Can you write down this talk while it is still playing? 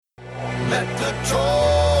Let the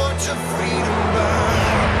torch of freedom burn.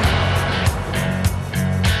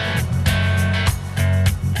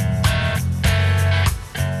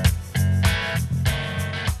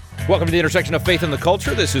 Welcome to the intersection of faith and the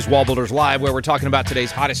culture. This is Wall Builders Live, where we're talking about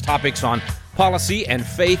today's hottest topics on policy and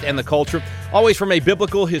faith and the culture, always from a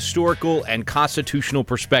biblical, historical, and constitutional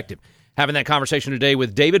perspective. Having that conversation today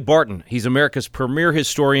with David Barton. He's America's premier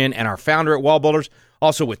historian and our founder at Wall Builders.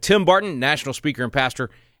 Also with Tim Barton, national speaker and pastor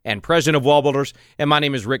and president of Wall Builders. And my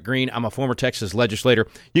name is Rick Green. I'm a former Texas legislator.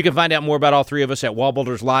 You can find out more about all three of us at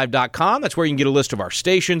wallbuilderslive.com. That's where you can get a list of our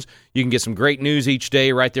stations. You can get some great news each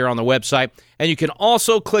day right there on the website. And you can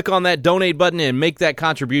also click on that donate button and make that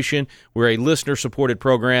contribution. We're a listener-supported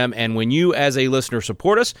program, and when you as a listener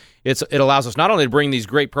support us, it allows us not only to bring these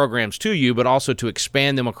great programs to you, but also to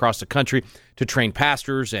expand them across the country, to train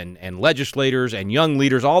pastors and legislators and young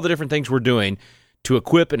leaders, all the different things we're doing to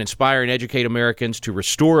equip and inspire and educate Americans, to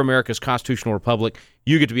restore America's constitutional republic.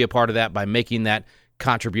 You get to be a part of that by making that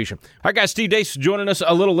contribution. All right, guys, Steve Deace joining us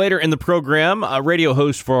a little later in the program, a radio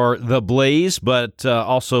host for The Blaze, but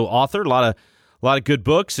also author, a lot of good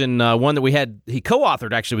books, and one that he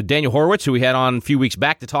co-authored actually with Daniel Horowitz, who we had on a few weeks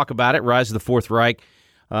back to talk about it, Rise of the Fourth Reich,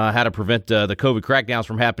 how to prevent the COVID crackdowns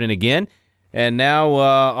from happening again. And now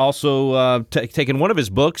also taking one of his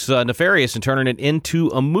books, Nefarious, and turning it into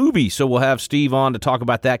a movie. So we'll have Steve on to talk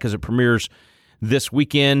about that because it premieres this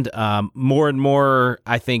weekend. More and more,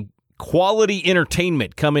 I think, quality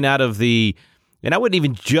entertainment coming out of and I wouldn't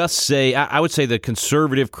even just say, I would say the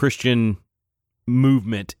conservative Christian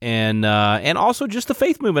movement and also just the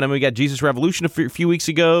faith movement. I mean, we got Jesus Revolution a few weeks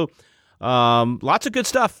ago. Lots of good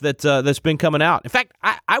stuff that's been coming out. In fact,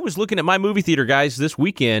 I was looking at my movie theater, guys, this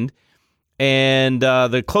weekend, and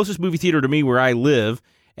the closest movie theater to me where I live,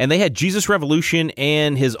 and they had Jesus Revolution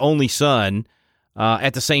and His Only Son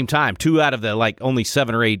at the same time, 2 out of the only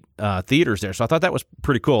 7 or 8 theaters there. So I thought that was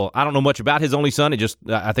pretty cool. I don't know much about His Only Son. It just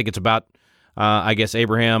I think it's about I guess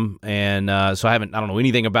Abraham, and so I don't know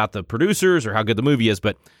anything about the producers or how good the movie is.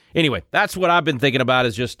 But anyway, that's what I've been thinking about,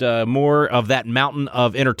 is just more of that mountain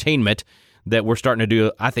of entertainment that we're starting to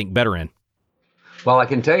do, I think, better in. Well, I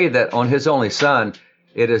can tell you that on His Only Son,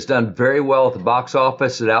 it has done very well at the box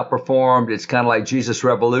office. It outperformed. It's kind of like Jesus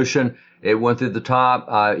Revolution. It went through the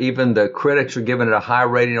top. Even the critics are giving it a high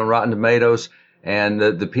rating on Rotten Tomatoes, and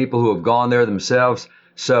the people who have gone there themselves.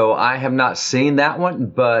 So I have not seen that one,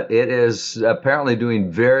 but it is apparently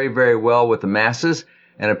doing very, very well with the masses,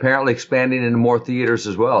 and apparently expanding into more theaters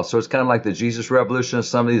as well. So it's kind of like the Jesus Revolution and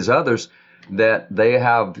some of these others, that they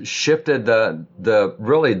have shifted the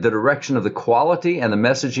direction of the quality and the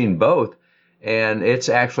messaging both. And it's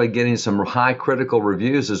actually getting some high critical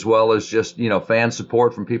reviews, as well as just, fan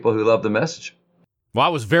support from people who love the message. Well, I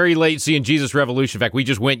was very late seeing Jesus Revolution. In fact, we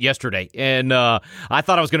just went yesterday, and I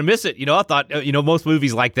thought I was going to miss it. I thought, most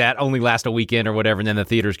movies like that only last a weekend or whatever, and then the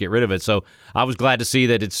theaters get rid of it. So I was glad to see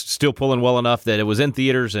that it's still pulling well enough that it was in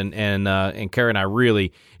theaters, and Kara and I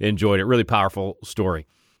really enjoyed it. Really powerful story.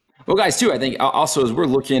 Well, guys, too, I think also as we're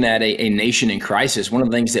looking at a nation in crisis, one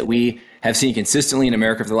of the things that we have seen consistently in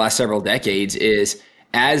America for the last several decades is,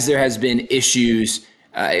 as there has been issues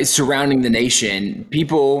surrounding the nation,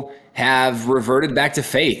 people have reverted back to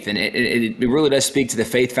faith. And it really does speak to the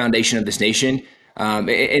faith foundation of this nation.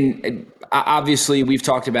 And obviously, we've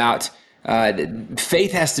talked about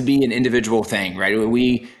faith has to be an individual thing, right?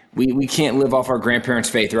 We can't live off our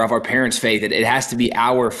grandparents' faith or off our parents' faith. It has to be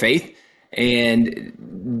our faith.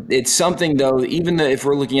 And it's something, though, even if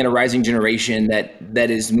we're looking at a rising generation that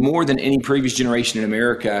is more than any previous generation in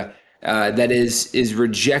America, that is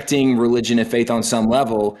rejecting religion and faith on some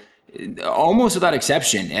level, almost without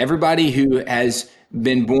exception. Everybody who has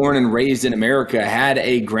been born and raised in America had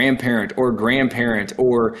a grandparent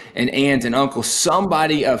or an aunt and uncle,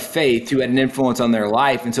 somebody of faith who had an influence on their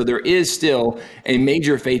life. And so there is still a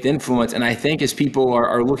major faith influence. And I think as people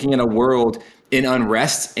are looking at a world in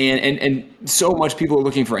unrest and so much people are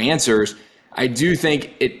looking for answers, I do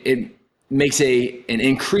think it makes an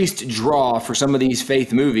increased draw for some of these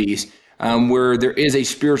faith movies where there is a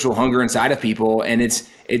spiritual hunger inside of people, and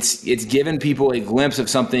it's given people a glimpse of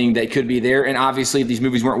something that could be there. And obviously, if these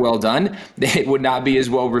movies weren't well done, they would not be as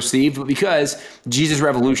well received. But because Jesus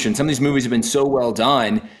Revolution, some of these movies have been so well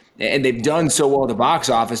done, and they've done so well at the box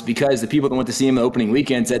office because the people that went to see them the opening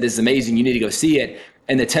weekend said, "This is amazing, you need to go see it."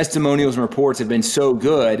 And the testimonials and reports have been so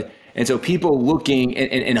good. And so people looking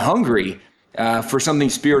and hungry for something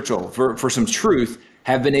spiritual, for some truth,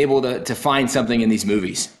 have been able to find something in these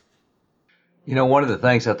movies. One of the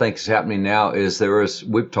things I think is happening now is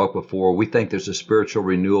we've talked before, we think there's a spiritual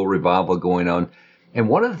renewal revival going on. And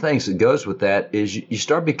one of the things that goes with that is you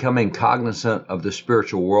start becoming cognizant of the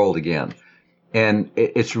spiritual world again. And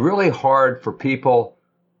it's really hard for people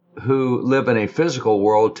who live in a physical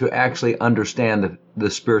world to actually understand the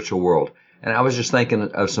spiritual world. And I was just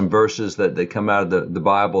thinking of some verses that come out of the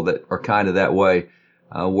Bible that are kind of that way,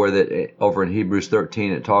 where that over in Hebrews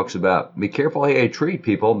 13 it talks about, be careful how you treat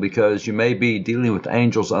people because you may be dealing with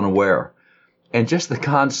angels unaware. And just the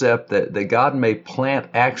concept that God may plant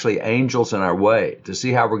actually angels in our way to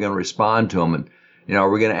see how we're going to respond to them. And, are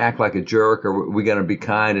we going to act like a jerk, or are we going to be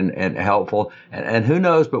kind and helpful? And who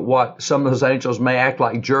knows but what some of those angels may act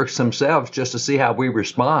like jerks themselves just to see how we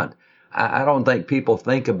respond. I don't think people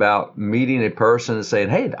think about meeting a person and saying,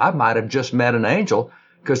 hey, I might have just met an angel,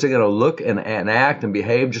 because they're going to look and act and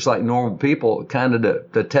behave just like normal people, kind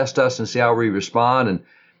of to test us and see how we respond. And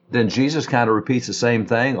then Jesus kind of repeats the same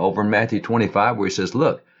thing over in Matthew 25, where he says,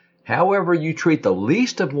 look, however you treat the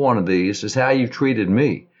least of one of these is how you've treated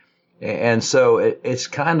me. And so it's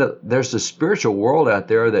kind of, there's the spiritual world out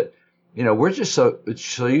there that, we're just so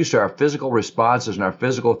used to our physical responses and our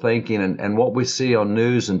physical thinking and what we see on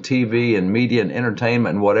news and TV and media and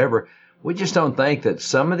entertainment and whatever. We just don't think that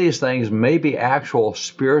some of these things may be actual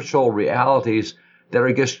spiritual realities that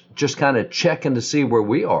are just kind of checking to see where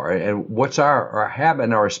we are and what's our habit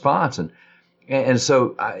and our response. And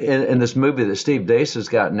so in this movie that Steve Deace has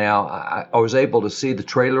got now, I was able to see the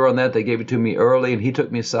trailer on that. They gave it to me early, and he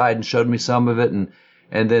took me aside and showed me some of it.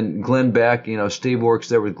 And then Glenn Beck, Steve works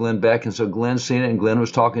there with Glenn Beck, and so Glenn's seen it, and Glenn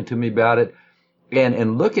was talking to me about it.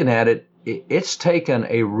 And looking at it, it's taken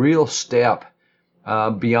a real step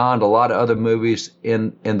beyond a lot of other movies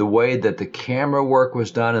in the way that the camera work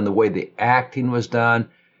was done and the way the acting was done.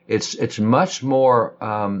 It's much more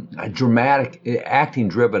dramatic, acting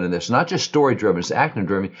driven in this, not just story driven, it's acting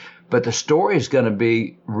driven. But the story is going to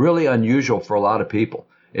be really unusual for a lot of people.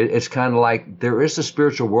 It's kind of like there is a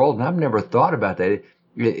spiritual world, and I've never thought about that.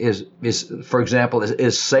 For example,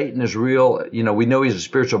 is Satan is real? We know he's a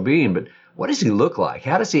spiritual being, but what does he look like?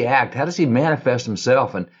 How does he act? How does he manifest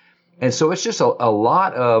himself? And so it's just a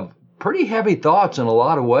lot of pretty heavy thoughts in a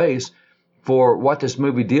lot of ways for what this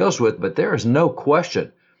movie deals with. But there is no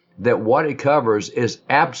question that what it covers is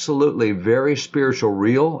absolutely very spiritual,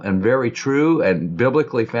 real, and very true and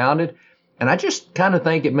biblically founded. And I just kind of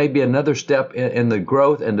think it may be another step in the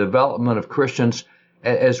growth and development of Christians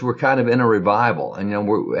as we're kind of in a revival. And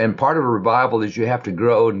and part of a revival is you have to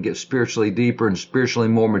grow and get spiritually deeper and spiritually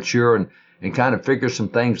more mature and kind of figure some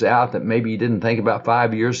things out that maybe you didn't think about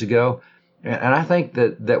 5 years ago. And I think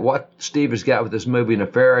that what Steve has got with this movie,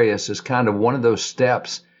 Nefarious, is kind of one of those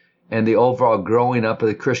steps in the overall growing up of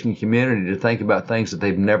the Christian community to think about things that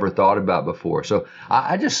they've never thought about before. So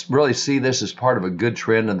I just really see this as part of a good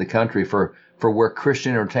trend in the country for where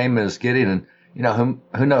Christian entertainment is getting. And,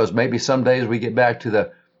 who knows, maybe some days we get back to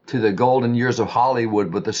the golden years of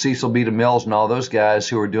Hollywood with the Cecil B. DeMille's and all those guys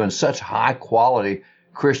who are doing such high quality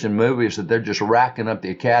Christian movies that they're just racking up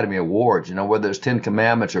the Academy Awards, whether it's Ten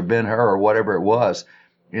Commandments or Ben-Hur or whatever it was.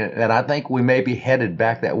 And I think we may be headed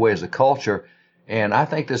back that way as a culture. And I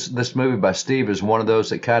think this movie by Steve is one of those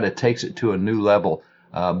that kind of takes it to a new level,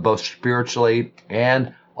 both spiritually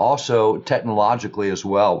and also technologically as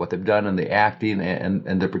well. What they've done in the acting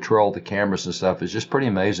and the portrayal of the cameras and stuff is just pretty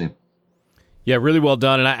amazing. Yeah, really well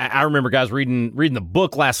done. And I remember, guys, reading the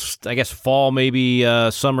book last, I guess, fall, maybe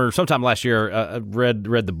summer, sometime last year. Read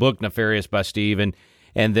the book Nefarious by Steve, and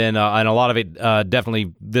then and a lot of it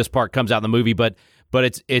definitely this part comes out in the movie, but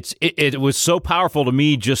it was so powerful to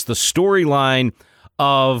me, just the storyline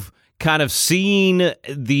of kind of seeing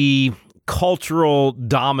the cultural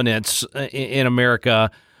dominance in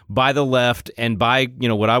America by the left and by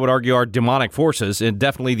what I would argue are demonic forces, and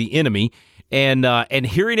definitely the enemy. And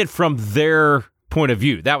hearing it from their point of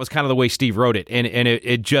view, that was kind of the way Steve wrote it, and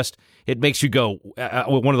it makes you go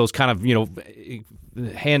one of those kind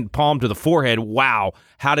of hand palm to the forehead. Wow,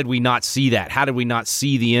 how did we not see that? How did we not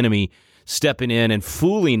see the enemy stepping in and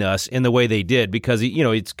fooling us in the way they did? Because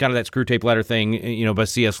it's kind of that Screw Tape Letter thing, by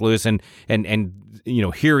C.S. Lewis, and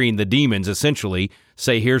hearing the demons essentially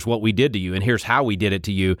say, "Here's what we did to you, and here's how we did it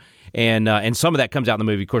to you." And some of that comes out in the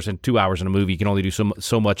movie. Of course, in 2 hours in a movie, you can only do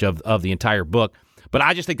so much of the entire book. But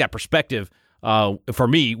I just think that perspective, for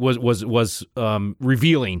me, was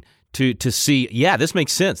revealing to see. Yeah, this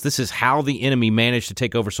makes sense. This is how the enemy managed to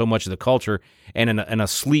take over so much of the culture, and in a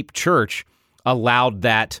sleep church allowed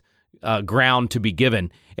that ground to be given.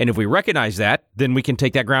 And if we recognize that, then we can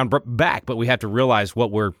take that ground back. But we have to realize what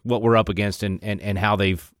we're up against and how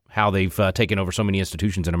they've taken over so many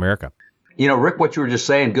institutions in America. Rick, what you were just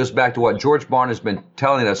saying goes back to what George Barna has been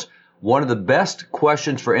telling us. One of the best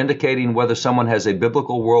questions for indicating whether someone has a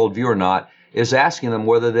biblical worldview or not is asking them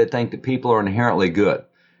whether they think that people are inherently good.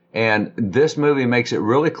 And this movie makes it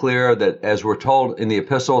really clear that, as we're told in the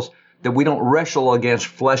epistles, that we don't wrestle against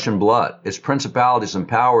flesh and blood. It's principalities and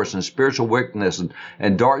powers and spiritual wickedness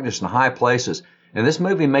and darkness in high places. And this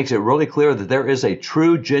movie makes it really clear that there is a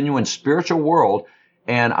true, genuine spiritual world,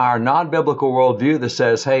 and our non-biblical worldview that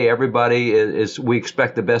says, hey, everybody we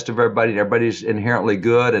expect the best of everybody, and everybody's inherently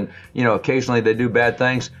good, and, occasionally they do bad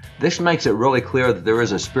things. This makes it really clear that there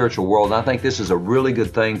is a spiritual world, and I think this is a really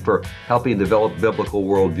good thing for helping develop biblical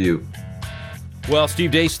worldview. Well, Steve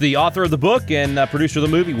Deace, the author of the book and producer of the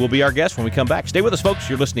movie, will be our guest when we come back. Stay with us, folks.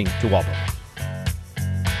 You're listening to Wallbuilders.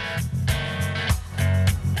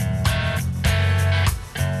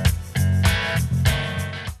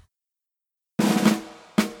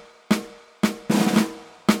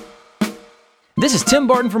 This is Tim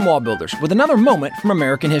Barton from Wallbuilders with another moment from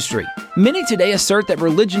American history. Many today assert that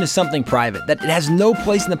religion is something private, that it has no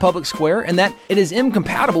place in the public square, and that it is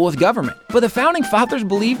incompatible with government. But the Founding Fathers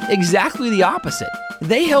believed exactly the opposite.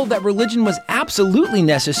 They held that religion was absolutely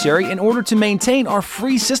necessary in order to maintain our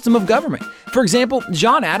free system of government. For example,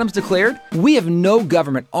 John Adams declared, "We have no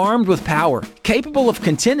government armed with power, capable of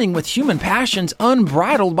contending with human passions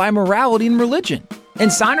unbridled by morality and religion."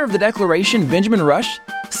 And signer of the Declaration, Benjamin Rush,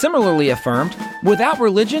 similarly affirmed, "Without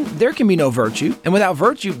religion, there can be no virtue, and without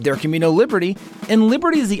virtue, there can be no liberty, and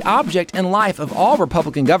liberty is the object and life of all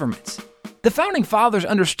Republican governments." The Founding Fathers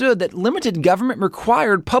understood that limited government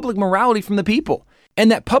required public morality from the people, and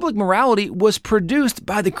that public morality was produced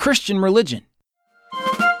by the Christian religion.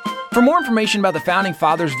 For more information about the Founding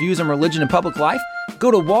Fathers' views on religion and public life, go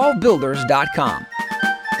to wallbuilders.com.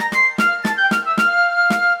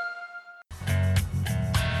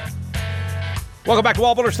 Welcome back to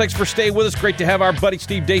Wallbuilders. Thanks for staying with us. Great to have our buddy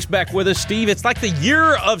Steve Deace back with us. Steve, it's like the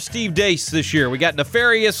year of Steve Deace this year. We got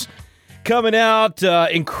Nefarious coming out.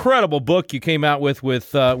 Incredible book you came out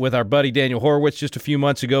with our buddy Daniel Horowitz just a few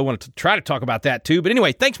months ago. Want to try to talk about that too. But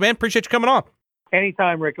anyway, thanks, man. Appreciate you coming on.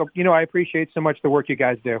 Anytime, Rick. I appreciate so much the work you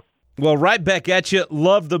guys do. Well, right back at you.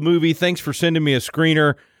 Love the movie. Thanks for sending me a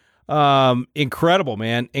screener. Incredible,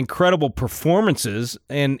 man. Incredible performances.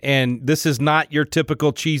 And this is not your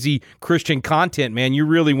typical cheesy Christian content, man. You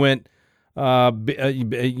really went over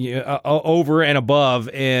and above.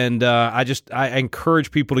 And I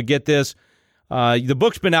encourage people to get this. The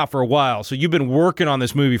book's been out for a while, so you've been working on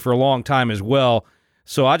this movie for a long time as well.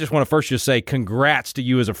 So I just want to first just say congrats to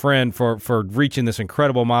you as a friend for reaching this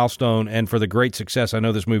incredible milestone and for the great success I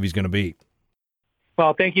know this movie's going to be.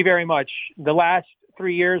 Well, thank you very much. The last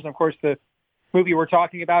 3 years, and of course, the movie we're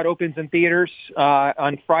talking about opens in theaters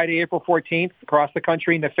on Friday, April 14th, across the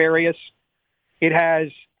country, Nefarious. It has,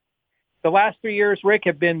 the last 3 years, Rick,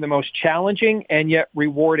 have been the most challenging and yet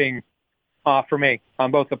rewarding for me on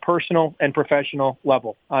both the personal and professional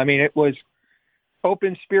level. I mean, it was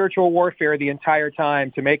open spiritual warfare the entire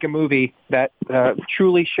time to make a movie that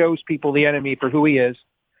truly shows people the enemy for who he is,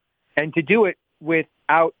 and to do it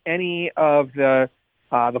without any of the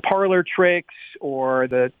parlor tricks or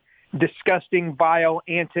the disgusting, vile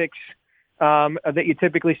antics that you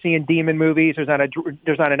typically see in demon movies. There's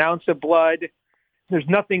not an ounce of blood. There's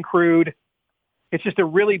nothing crude. It's just a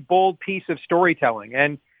really bold piece of storytelling,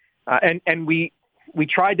 and we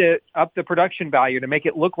tried to up the production value to make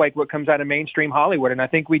it look like what comes out of mainstream Hollywood, and I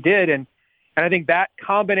think we did. And I think that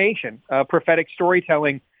combination of prophetic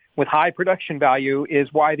storytelling with high production value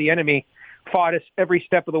is why the enemy fought us every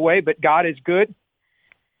step of the way. But God is good.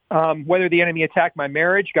 Whether the enemy attacked my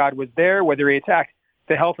marriage, God was there. Whether he attacked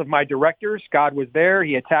the health of my directors, God was there.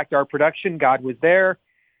 He attacked our production, God was there.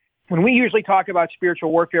 When we usually talk about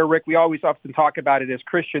spiritual warfare, Rick, we always often talk about it as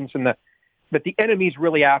Christians, but the enemy's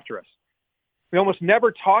really after us. We almost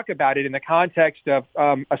never talk about it in the context of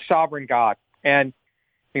a sovereign God. And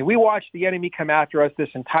I mean, we watched the enemy come after us this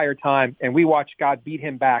entire time, and we watched God beat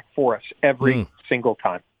him back for us every single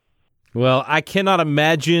time. Well, I cannot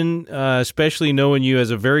imagine, especially knowing you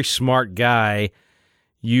as a very smart guy,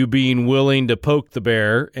 you being willing to poke the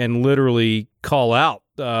bear and literally call out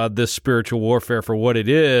this spiritual warfare for what it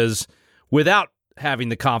is without having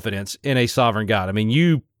the confidence in a sovereign God. I mean,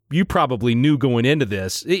 you probably knew going into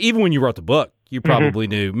this, even when you wrote the book, you probably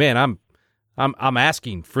knew, man, I'm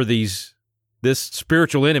asking for this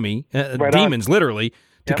spiritual enemy, demons literally,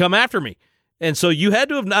 to come after me. And so you had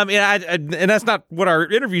to have, I mean, and that's not what our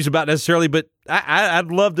interview's about necessarily, but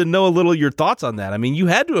I'd love to know a little your thoughts on that. I mean, you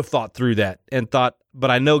had to have thought through that and thought,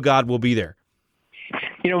 but I know God will be there.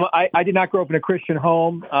 I did not grow up in a Christian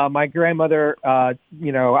home. My grandmother, I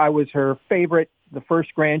was her favorite, the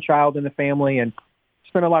first grandchild in the family, and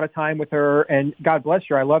spent a lot of time with her, and God bless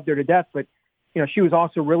her. I loved her to death, but, she was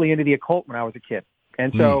also really into the occult when I was a kid.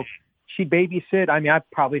 And so she'd babysit. I mean, I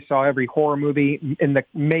probably saw every horror movie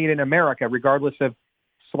made in America, regardless of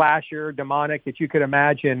slasher, demonic, that you could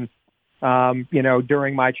imagine,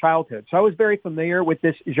 during my childhood. So I was very familiar with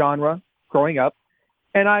this genre growing up.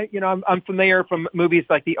 And I'm familiar from movies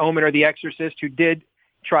like The Omen or The Exorcist, who did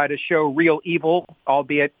try to show real evil,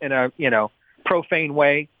 albeit in a, profane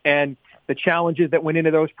way, and the challenges that went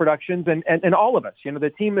into those productions. And all of us,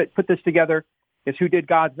 the team that put this together is who did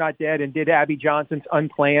God's Not Dead and did Abby Johnson's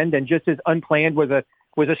Unplanned. And just as Unplanned was a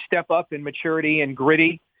step up in maturity and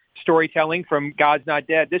gritty storytelling from God's Not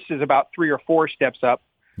Dead, this is about 3 or 4 steps up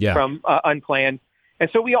from Unplanned. And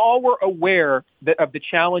so we all were aware of the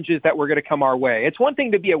challenges that were going to come our way. It's one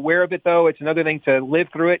thing to be aware of it, though. It's another thing to live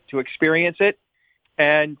through it, to experience it.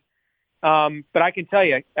 And but I can tell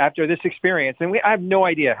you, after this experience, and I have no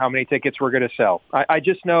idea how many tickets we're going to sell. I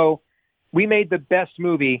just know we made the best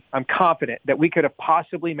movie, I'm confident, that we could have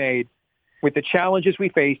possibly made with the challenges we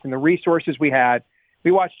faced and the resources we had.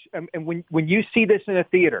 We watched, and when you see this in a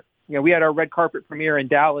theater, we had our red carpet premiere in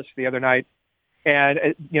Dallas the other night, and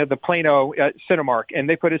the Plano Cinemark, and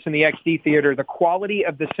they put us in the XD theater. The quality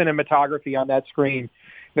of the cinematography on that screen,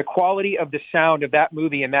 the quality of the sound of that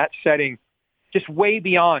movie in that setting, just way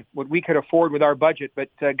beyond what we could afford with our budget. But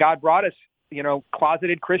God brought us,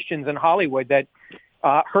 closeted Christians in Hollywood that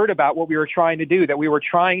heard about what we were trying to do, that we were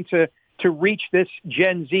trying to reach this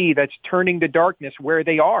Gen Z that's turning to darkness where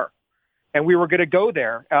they are. And we were going to go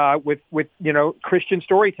there with Christian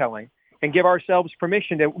storytelling and give ourselves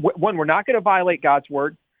permission to, one, we're not going to violate God's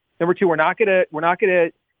word. Number two, we're not going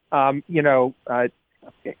to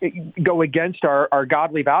go against our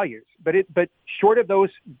godly values. But short of those,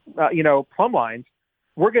 plumb lines,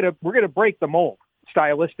 we're going to break the mold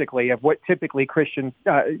stylistically of what typically Christian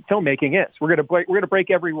filmmaking is. We're going to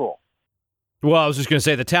break every rule. Well, I was just going to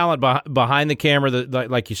say the talent behind the camera,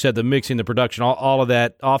 like you said, the mixing, the production, all of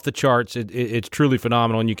that off the charts. It's truly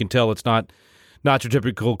phenomenal, and you can tell it's not your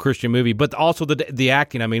typical Christian movie. But also the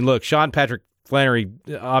acting. I mean, look, Sean Patrick Flanery,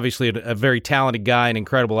 obviously a very talented guy, an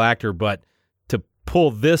incredible actor, but to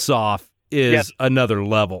pull this off is another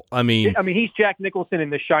level. I mean, he's Jack Nicholson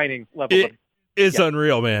in The Shining level. It's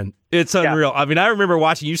unreal, man. It's unreal. Yeah. I mean, I remember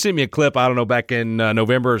watching. You sent me a clip. I don't know, back in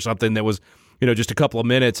November or something that was, just a couple of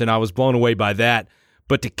minutes, and I was blown away by that.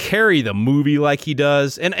 But to carry the movie like he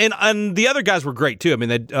does, and the other guys were great too. I mean,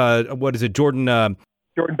 what is it, Jordan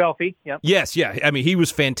Belfi? Yeah. Yes, yeah. I mean, he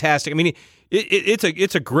was fantastic. I mean,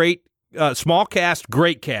 it's a great small cast,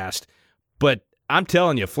 great cast. But I'm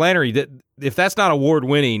telling you, Flannery, that if that's not award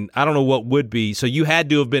winning, I don't know what would be. So you had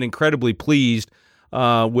to have been incredibly pleased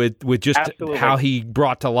with just Absolutely. How he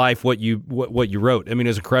brought to life what you wrote. I mean,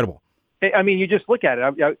 it was incredible. I mean, you just look at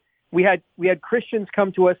it. We had Christians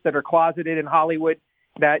come to us that are closeted in Hollywood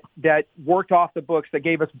that worked off the books, that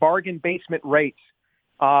gave us bargain basement rates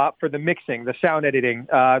for the mixing, the sound editing,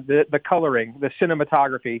 the coloring, the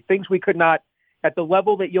cinematography, things we could not, at the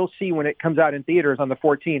level that you'll see when it comes out in theaters on the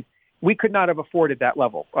 14th, we could not have afforded that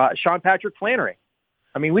level. Sean Patrick Flanery,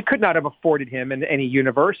 I mean, we could not have afforded him in any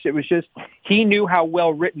universe. It was just, he knew how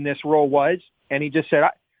well written this role was, and he just said,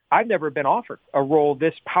 I've never been offered a role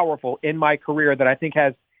this powerful in my career that I think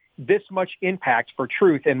has this much impact for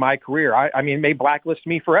truth in my career. I mean, it may blacklist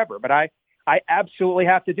me forever, but I absolutely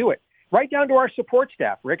have to do it. Right down to our support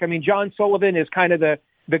staff, Rick. I mean, John Sullivan is kind of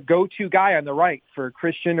the go-to guy on the right for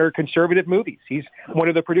Christian or conservative movies. He's one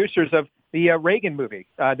of the producers of the Reagan movie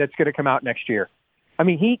that's going to come out next year. I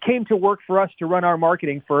mean, he came to work for us to run our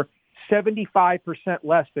marketing for 75%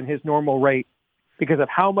 less than his normal rate because of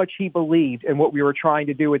how much he believed in what we were trying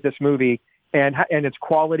to do with this movie and its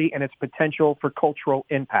quality and its potential for cultural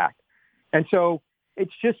impact. And so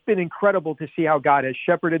it's just been incredible to see how God has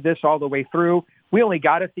shepherded this all the way through. We only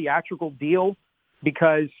got a theatrical deal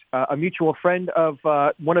because a mutual friend of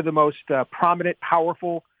one of the most prominent,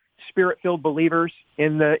 powerful, spirit-filled believers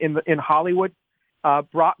in Hollywood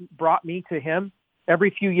brought me to him.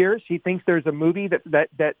 Every few years, he thinks there's a movie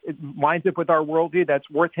that lines up with our worldview that's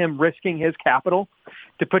worth him risking his capital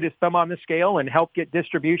to put his thumb on the scale and help get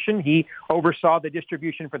distribution. He oversaw the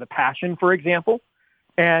distribution for The Passion, for example.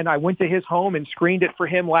 And I went to his home and screened it for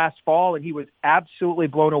him last fall, and he was absolutely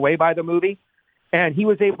blown away by the movie. And he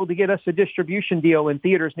was able to get us a distribution deal in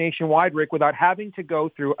theaters nationwide, Rick, without having to go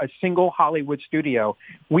through a single Hollywood studio.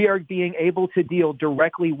 We are being able to deal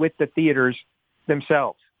directly with the theaters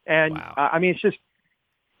themselves. And wow. I mean,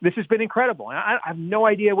 this has been incredible. I have no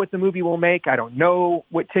idea what the movie will make. I don't know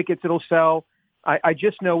what tickets it'll sell. I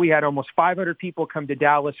just know we had almost 500 people come to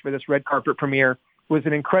Dallas for this red carpet premiere. It was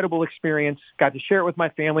an incredible experience. Got to share it with my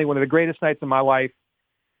family, one of the greatest nights of my life.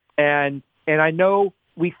 And I know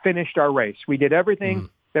we finished our race. We did everything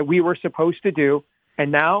that we were supposed to do.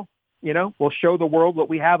 And now we'll show the world what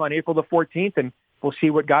we have on April the 14th, and we'll see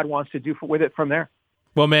what God wants to do with it from there.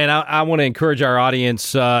 Well, man, I want to encourage our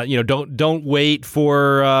audience. Don't wait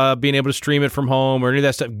for being able to stream it from home or any of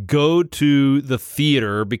that stuff. Go to the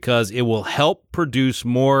theater because it will help produce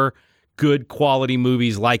more good quality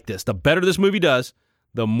movies like this. The better this movie does,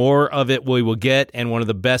 the more of it we will get. And one of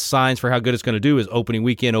the best signs for how good it's going to do is opening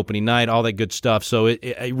weekend, opening night, all that good stuff. So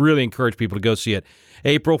I really encourage people to go see it.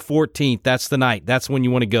 April 14th, that's the night. That's when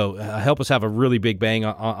you want to go. Help us have a really big bang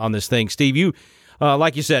on this thing. Steve, you.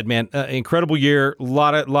 Like you said, man, incredible year. A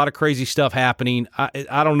lot of crazy stuff happening.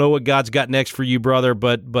 I don't know what God's got next for you, brother,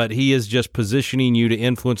 but He is just positioning you to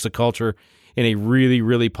influence the culture in a really,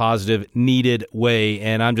 really positive, needed way.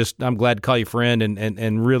 And I'm glad to call you friend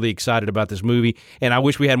and really excited about this movie. And I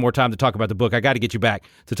wish we had more time to talk about the book. I got to get you back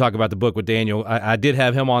to talk about the book with Daniel. I did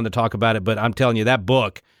have him on to talk about it, but I'm telling you, that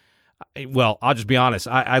book. Well, I'll just be honest.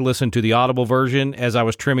 I listened to the Audible version as I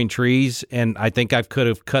was trimming trees, and I think I could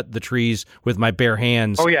have cut the trees with my bare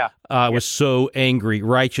hands. Oh, yeah. I was so angry,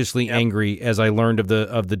 righteously angry, as I learned of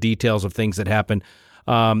the details of things that happened.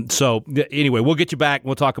 Anyway, we'll get you back.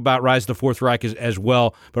 We'll talk about Rise of the Fourth Reich as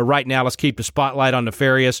well. But right now, let's keep the spotlight on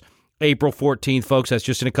Nefarious. April 14th, folks. That's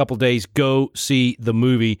just in a couple days. Go see the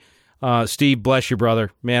movie. Steve, bless you, brother.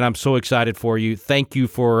 Man, I'm so excited for you. Thank you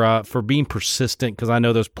for being persistent, because I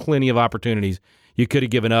know there's plenty of opportunities you could have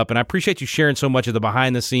given up. And I appreciate you sharing so much of the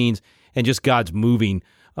behind the scenes and just God's moving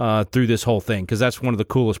through this whole thing, because that's one of the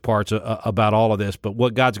coolest parts about all of this. But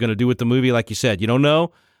what God's going to do with the movie, like you said, you don't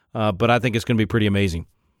know, but I think it's going to be pretty amazing.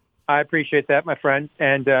 I appreciate that, my friend.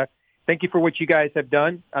 And thank you for what you guys have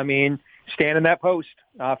done. I mean, stand in that post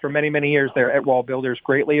for many, many years there at Wall Builders.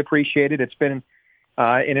 Greatly appreciated. It's been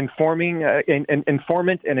an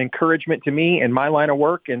informant and encouragement to me in my line of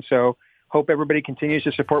work. And so hope everybody continues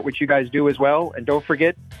to support what you guys do as well. And don't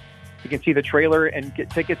forget, you can see the trailer and get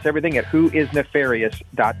tickets, everything at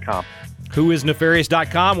whoisnefarious.com.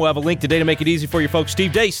 Whoisnefarious.com. We'll have a link today to make it easy for you folks.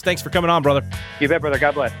 Steve Deace, thanks for coming on, brother. You bet, brother.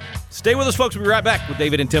 God bless. Stay with us, folks. We'll be right back with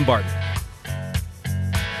David and Tim Barton.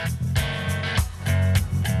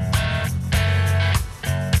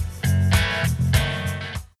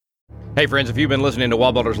 Hey, friends, if you've been listening to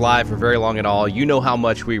Wall Builders Live for very long at all, you know how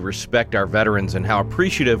much we respect our veterans and how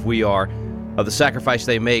appreciative we are of the sacrifice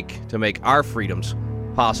they make to make our freedoms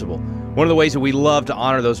possible. One of the ways that we love to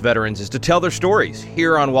honor those veterans is to tell their stories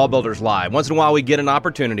here on Wall Builders Live. Once in a while, we get an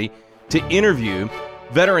opportunity to interview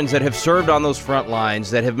veterans that have served on those front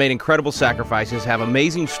lines, that have made incredible sacrifices, have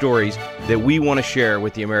amazing stories that we want to share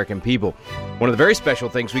with the American people. One of the very special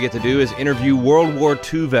things we get to do is interview World War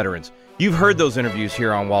II veterans. You've heard those interviews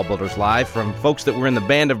here on Wall Builders Live, from folks that were in the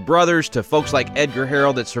Band of Brothers to folks like Edgar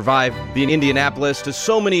Harrell that survived the Indianapolis, to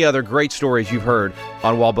so many other great stories you've heard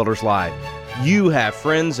on Wall Builders Live. You have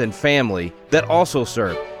friends and family that also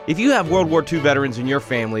serve. If you have World War II veterans in your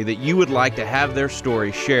family that you would like to have their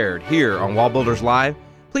story shared here on Wall Builders Live,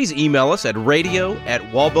 please email us at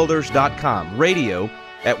radio@wallbuilders.com.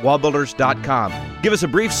 radio@wallbuilders.com. Give us a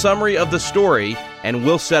brief summary of the story, and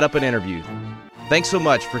we'll set up an interview. Thanks so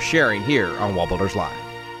much for sharing here on Wall Builders Live.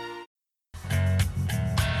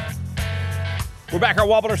 We're back on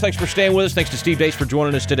Wall Builders. Thanks for staying with us. Thanks to Steve Deace for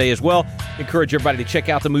joining us today as well. Encourage everybody to check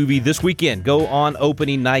out the movie this weekend. Go on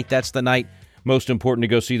opening night. That's the night most important to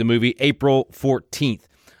go see the movie, April 14th.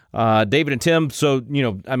 David and Tim, so,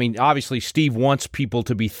 obviously Steve wants people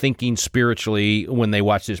to be thinking spiritually when they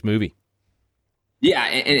watch this movie. Yeah,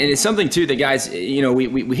 and it's something, too, that, guys, we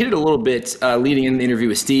hit it a little bit leading in the interview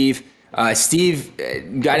with Steve. Steve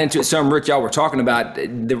got into it some. Rick, y'all were talking about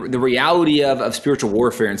the reality of spiritual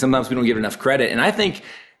warfare, and sometimes we don't give it enough credit. And I think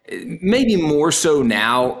maybe more so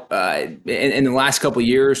now in the last couple of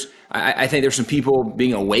years, I think there's some people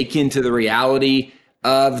being awakened to the reality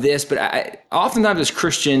of this. But oftentimes as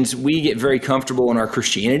Christians, we get very comfortable in our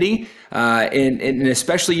Christianity and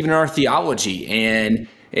especially even in our theology. And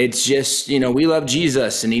it's just, we love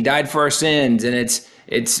Jesus and he died for our sins, and it's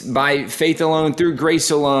by faith alone, through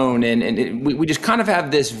grace alone. And we just kind of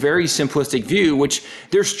have this very simplistic view, which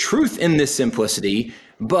there's truth in this simplicity,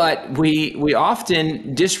 but we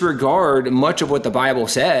often disregard much of what the Bible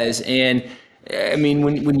says. And I mean,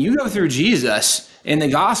 when you go through Jesus in the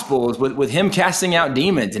Gospels with him casting out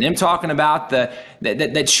demons and him talking about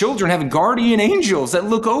that children have guardian angels that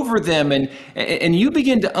look over them, and you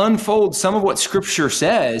begin to unfold some of what Scripture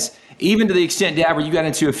says, even to the extent, Dad, where you got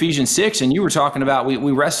into Ephesians 6 and you were talking about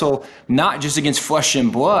we wrestle not just against flesh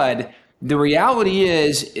and blood. The reality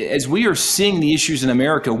is, as we are seeing the issues in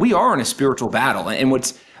America, we are in a spiritual battle. And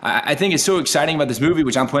what's I think it's so exciting about this movie,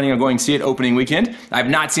 which I'm planning on going to see it opening weekend. I have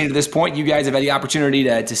not seen it at this point. You guys have had the opportunity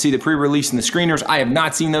to see the pre-release and the screeners. I have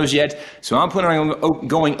not seen those yet, so I'm planning on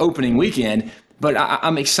going opening weekend. But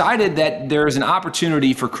I'm excited that there is an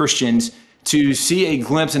opportunity for Christians to see a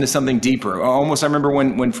glimpse into something deeper. Almost, I remember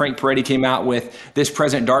when Frank Peretti came out with This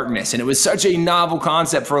Present Darkness, and it was such a novel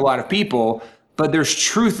concept for a lot of people, but there's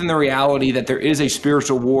truth in the reality that there is a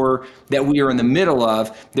spiritual war that we are in the middle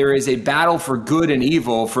of. There is a battle for good and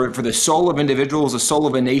evil, for the soul of individuals, the soul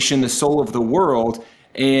of a nation, the soul of the world,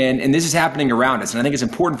 and this is happening around us. And I think it's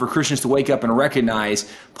important for Christians to wake up and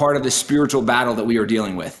recognize part of the spiritual battle that we are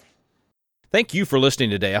dealing with. Thank you for listening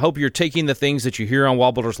today. I hope you're taking the things that you hear on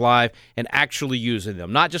Wallbuilders Live and actually using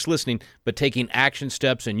them. Not just listening, but taking action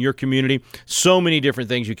steps in your community. So many different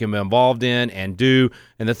things you can be involved in and do.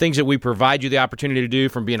 And the things that we provide you the opportunity to do,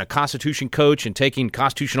 from being a Constitution coach and taking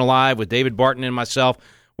Constitution Alive with David Barton and myself,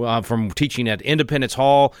 from teaching at Independence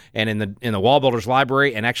Hall and in the Wallbuilders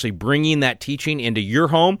Library, and actually bringing that teaching into your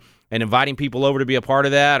home and inviting people over to be a part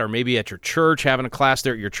of that, or maybe at your church, having a class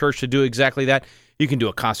there at your church to do exactly that. You can do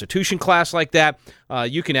a Constitution class like that.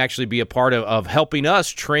 You can actually be a part of helping us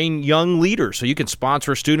train young leaders. So you can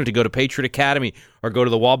sponsor a student to go to Patriot Academy or go to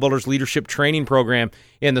the Wallbuilders Leadership Training Program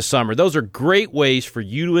in the summer. Those are great ways for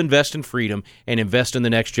you to invest in freedom and invest in the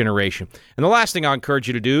next generation. And the last thing I encourage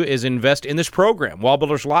you to do is invest in this program,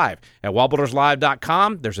 Wallbuilders Live. At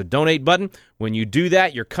wallbuilderslive.com, there's a donate button. When you do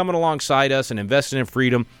that, you're coming alongside us and investing in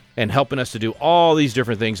freedom and helping us to do all these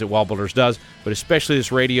different things that Wallbuilders does, but especially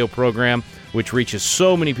this radio program, which reaches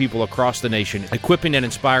so many people across the nation, equipping and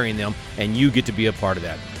inspiring them, and you get to be a part of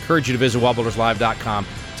that. I encourage you to visit wallbuilderslive.com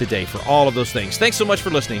today for all of those things. Thanks so much for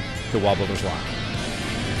listening to Wallbuilders Live.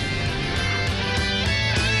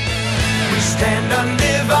 We stand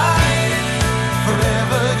undivided forever.